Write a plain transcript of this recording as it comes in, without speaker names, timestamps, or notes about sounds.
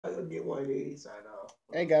I'm gonna get one of these. I know.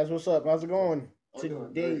 Hey guys, what's up? How's it going?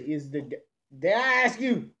 Today is the day. Did I ask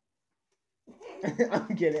you?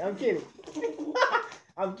 I'm kidding. I'm kidding.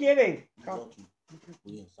 I'm kidding.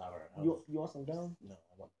 We inside our house. You want some gum? No,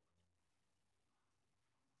 I want.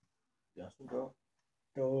 You got some gum?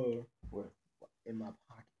 Where? In my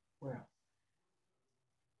pocket. Where?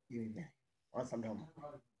 You in there? Want some gum?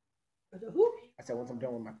 Who? I said, once I'm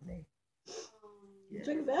done with my name. Yeah.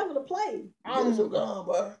 Took forever to play. I'm some gum,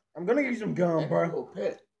 bro. I'm gonna give you some gum, bro.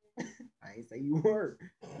 Pet. I ain't say you were.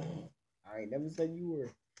 I ain't never said you were.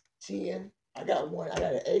 10. I got one. I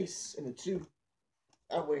got an ace and a 2.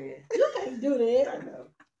 I win. You can't do that. I know.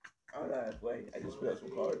 I don't know how to play. I just spit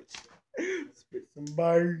some cards. Spit some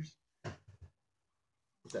bars.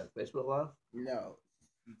 Is that Facebook Live? No.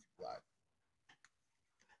 YouTube Live.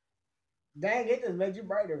 Dang, it just made you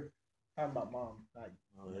brighter. Talking about mom. Like,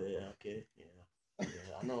 oh, yeah, okay. Yeah,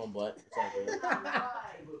 I know him, but it's all good.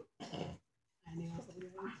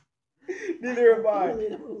 Neither am I.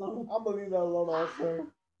 I'm gonna leave that alone also.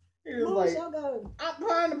 He was like, I'm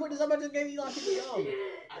trying to put this up. I just gave you like $50.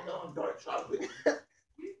 I know I'm dark chocolate.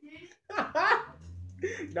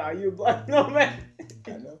 Nah, you black no man.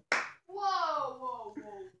 I know. Whoa.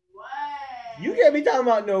 What? You can't be talking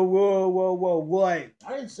about no whoa, what?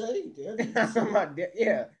 I didn't say anything. That's talking about that.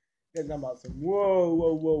 Yeah. They're talking about some whoa,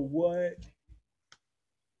 what?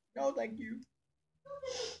 No, thank you.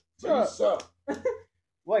 What's up?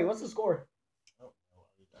 Wait, what's the score? Oh,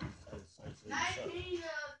 19 12.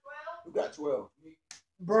 You got 12.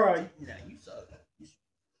 Bruh, nah, you suck.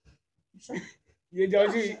 You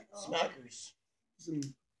don't you Smackers. some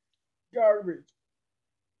garbage.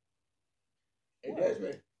 Hey,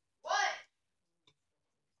 Desmond. What?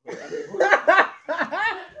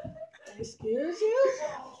 Excuse you?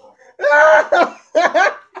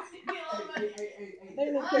 They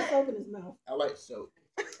didn't put soap in his mouth. I like soap.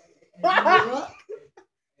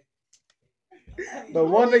 The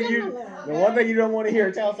one thing you don't want to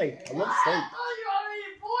hear Tal say, I love soap.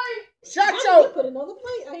 Shut You your put another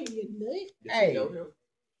plate. I hear you nut. Hey. You know him?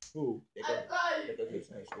 Who? They go to his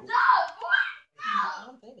house.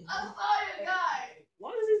 I'm thinking. I saw you guys. Why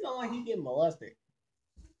does he sound like he getting molested?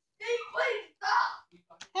 Please stop.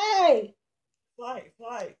 Hey! Fight.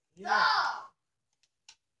 Stop.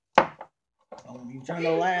 Oh, you trying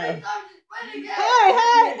to laugh.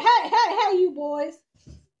 Hey, you boys.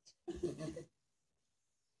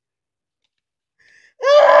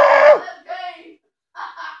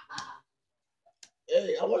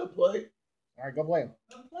 Hey, I want to play. All right, go play him.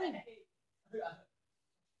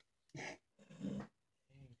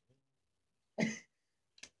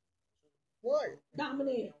 What?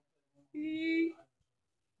 Dominic.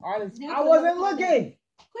 I wasn't looking.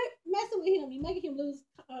 Quit messing with him. You're making him lose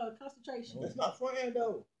concentration. That's my friend,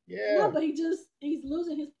 though. Yeah. No, but he's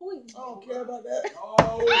losing his points. I don't care about that.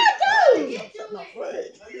 I do! That's my friend.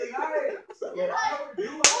 What's up, man?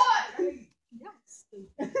 Y'all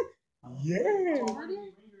stupid. Yeah.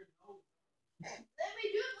 Retarded. Let me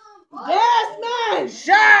do something. Yes, man!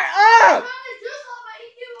 Shut I'm up! trying to do something, but he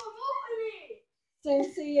keep on moving it.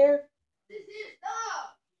 Sincere. This is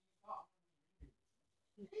stop.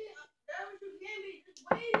 That's what you gave me. Just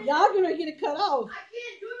wait. Y'all gonna get it cut off. I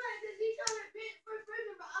can't do that because he's trying to fit for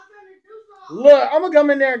prison, but I'm trying to do something. Look, I'm gonna come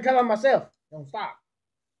in there and cut on myself. Don't stop.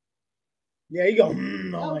 Yeah, you go.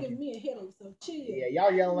 Y'all Like giving me a headache, so chill. yeah,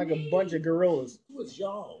 y'all yelling like a bunch of gorillas. Who is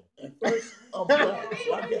y'all? At first, I'm black,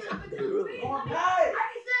 so I guess I'm the gorilla. I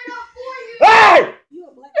can set it up for you. Hey! You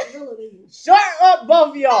a black gorilla then. Shut up, both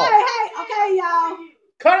of y'all. Hey, okay, y'all.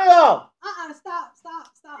 Cut it off. Stop.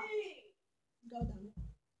 Go down.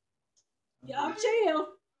 Y'all chill.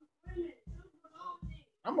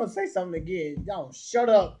 I'm gonna say something again. Y'all shut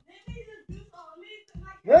up. Let me just do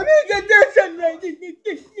something. Let me get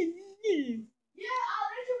this. Yeah, I'll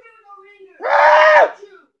let you give it a ringer. Ah!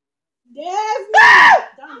 Desmond.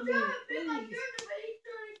 I'm trying Dominic, to fit my please. character, but he's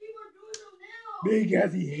trying to keep on doing them now. Big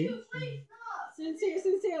as he Can you hates. please stop?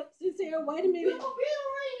 Sincere, wait a You minute. will be the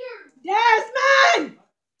ringer. Desmond!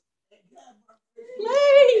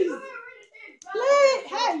 Please!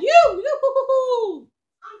 Hey, you! I'm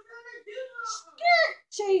trying to do something.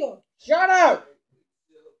 Chill. Shut up.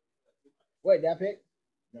 Wait, that pick?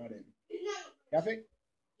 No, I didn't. It's not- That pick?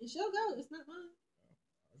 It's your go. It's not mine.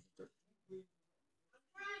 I'm trying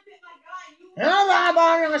to fit my guy. You How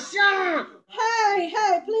about a shot? Hey,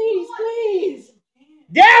 please.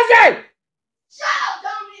 Desi! shut up,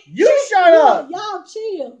 Dominic. You shut up. Y'all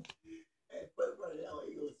chill. Hey, but right now,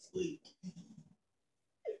 you go to sleep.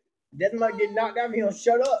 Desmond might get knocked out. He don't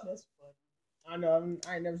shut up. That's funny. I know.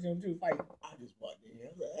 I ain't never seen him two fight. I just walked in here.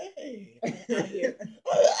 I was like, hey. I hear,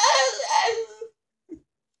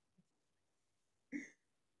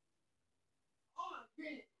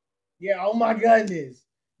 Yeah, oh my goodness.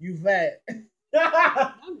 You fat. Let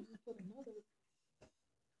I'm just put another.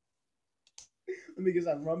 me get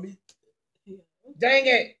some rumby. Yeah. Dang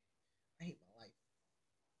it. I hate my life.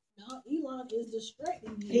 No, Elon is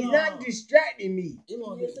distracting you. He's not distracting me.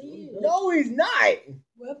 Elon Yes, is he doing is. that. No, he's not.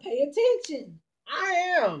 Well, pay attention.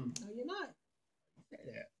 I am. No, you're not.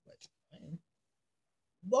 Yeah, but I am.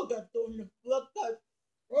 Fuck that throwing the fuck that.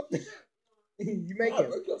 What the? You make I him.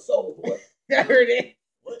 break your soul, boy. There it is.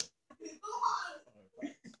 What?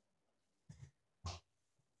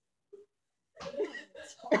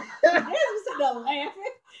 Yes, we sitting there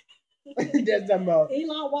laughing. That's talking about.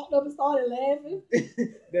 Elon walked up and started laughing.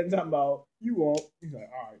 That's talking about. You won't. He's like,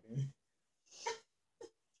 all right then.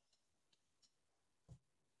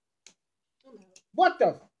 I'm out. What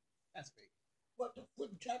the? That's fake. What the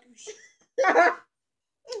flip jackers?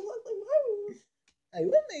 Hey,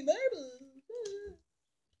 what they baby?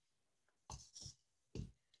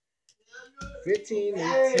 15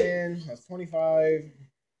 and 10. That's 25,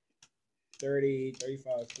 30,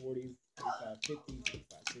 35, 40, 45, 50,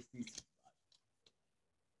 55, 60.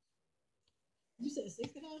 You said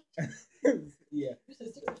 65? Yeah, You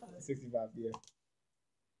said 65. 65, yeah.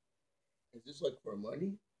 Is this like for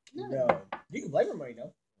money? No. You can play for money,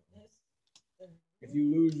 though. Yes. If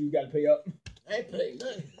you lose, you got to pay up. I ain't paying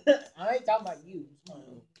nothing. I ain't talking about you.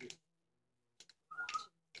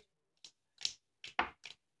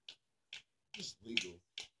 It's legal.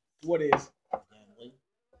 What is? Gambling.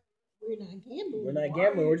 We're not gambling. We're not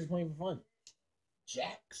gambling. We're just playing for fun.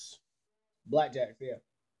 Jacks. Blackjacks, yeah.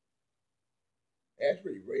 That's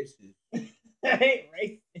pretty racist. That ain't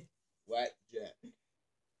racist. White jack.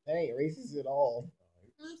 That ain't racist at all.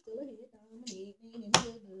 I'm still ahead. I'm ahead. And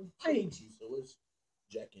then I hate you. So it's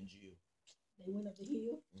Jack and Jill. they went up the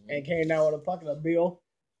hill. And came down with a fucking a bill.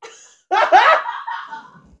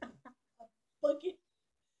 Bucket.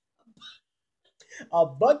 A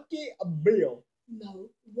bucket of bill. No.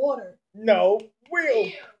 Water. No. Will.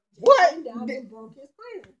 Damn. What? Came down and broke his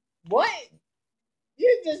crown. What?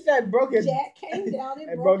 You just said broke his. Jack came down and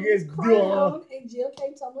And broke broke his his crown, door. and Jill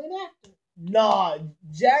came tumbling after. Nah,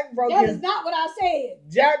 Jack broke That his. is not what I said.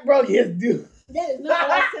 Jack broke his dude. That is not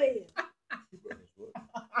what I said. He broke his foot.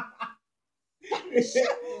 His Shut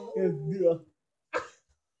up. dude.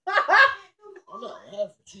 I'm not laughing.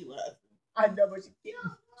 She laughing. I know, but she kidding.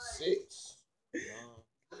 6. Nah.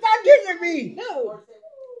 Stop kicking me. No.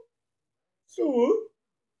 So.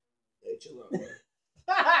 Hey, chill out, man.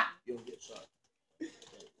 You don't get shot.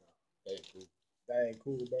 That ain't cool. That ain't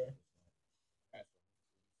cool, bro. Hey,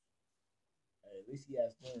 at least he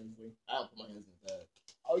has friends, boy. I don't put my hands in that.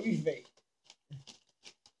 Oh, you fake.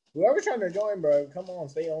 Whoever's trying to join, bro, come on,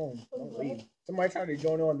 stay on. Don't leave. Somebody trying to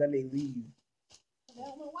join on, then they leave. I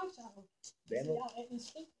don't know why y'all. They don't- Y'all acting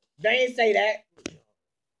stupid. They ain't say that.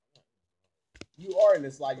 You are in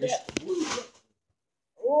this like Yeah.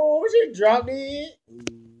 Oh, what you dropped it?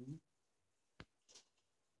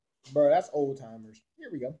 Bro, that's old timers. Here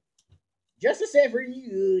we go. Just a set for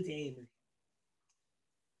you, old timers.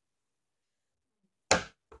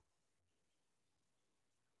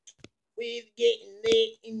 We're getting lit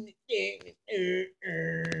in the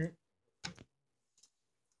darkness.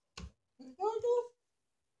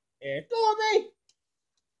 And me.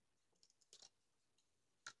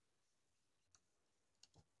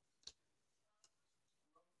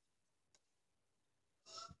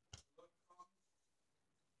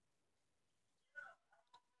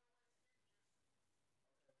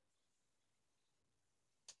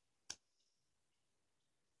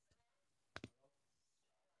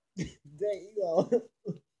 Dang, you all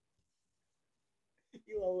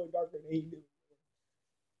you all look darker than he do.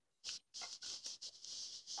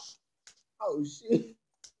 Oh shit.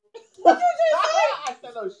 What you just say? I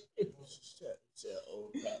said oh shit. Said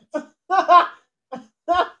old cops.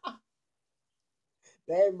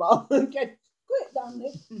 Dang, mom. Get Quit,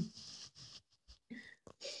 Dominic.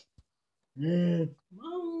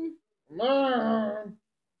 Mom. Mom.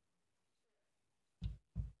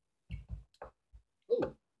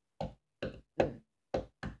 Ooh.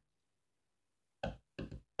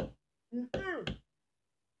 Mm-mm.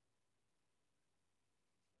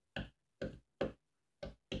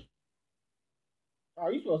 Oh,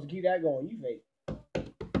 you supposed to keep that going. You fake.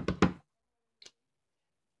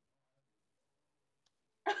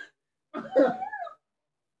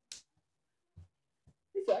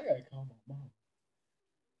 He said, I gotta call my mom.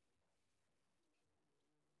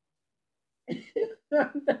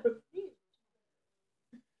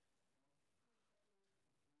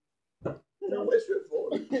 No, what's your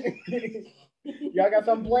fault? Y'all got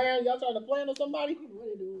something planned? Y'all trying to plan on somebody? What are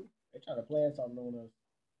you doing? They trying to plan something on us.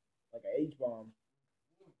 Like an H-bomb.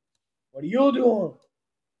 What are you doing?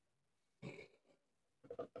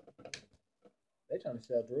 They trying to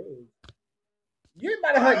sell drugs. You ain't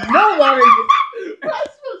about to hunt nobody.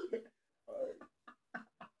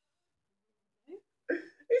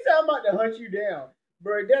 He said I'm about to hunt you down.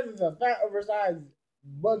 Bro, this is a fat oversized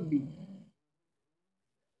bug bee.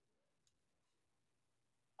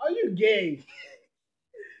 Are you gay?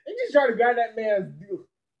 He just trying to grab that man's dick.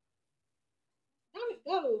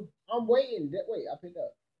 Go. I'm waiting. Wait, I picked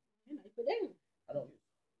up. You know, put that in. I don't.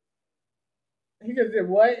 He just did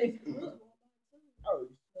what?